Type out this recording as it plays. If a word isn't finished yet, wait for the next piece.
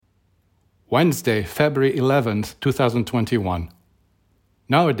Wednesday, February 11th, 2021.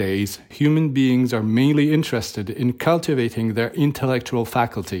 Nowadays, human beings are mainly interested in cultivating their intellectual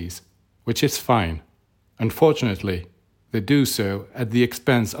faculties, which is fine. Unfortunately, they do so at the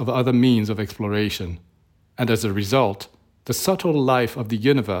expense of other means of exploration, and as a result, the subtle life of the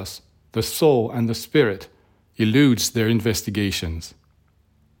universe, the soul and the spirit, eludes their investigations.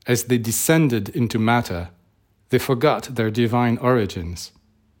 As they descended into matter, they forgot their divine origins.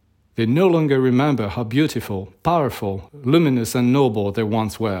 They no longer remember how beautiful, powerful, luminous and noble they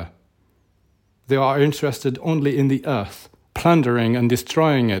once were. They are interested only in the earth, plundering and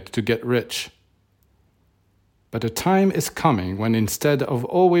destroying it to get rich. But a time is coming when instead of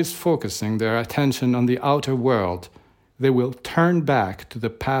always focusing their attention on the outer world, they will turn back to the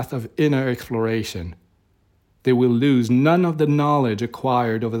path of inner exploration. They will lose none of the knowledge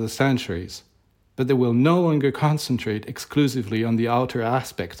acquired over the centuries, but they will no longer concentrate exclusively on the outer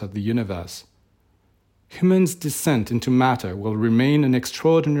aspects of the universe. Humans' descent into matter will remain an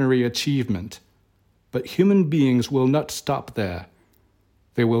extraordinary achievement, but human beings will not stop there.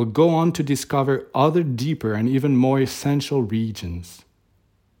 They will go on to discover other deeper and even more essential regions.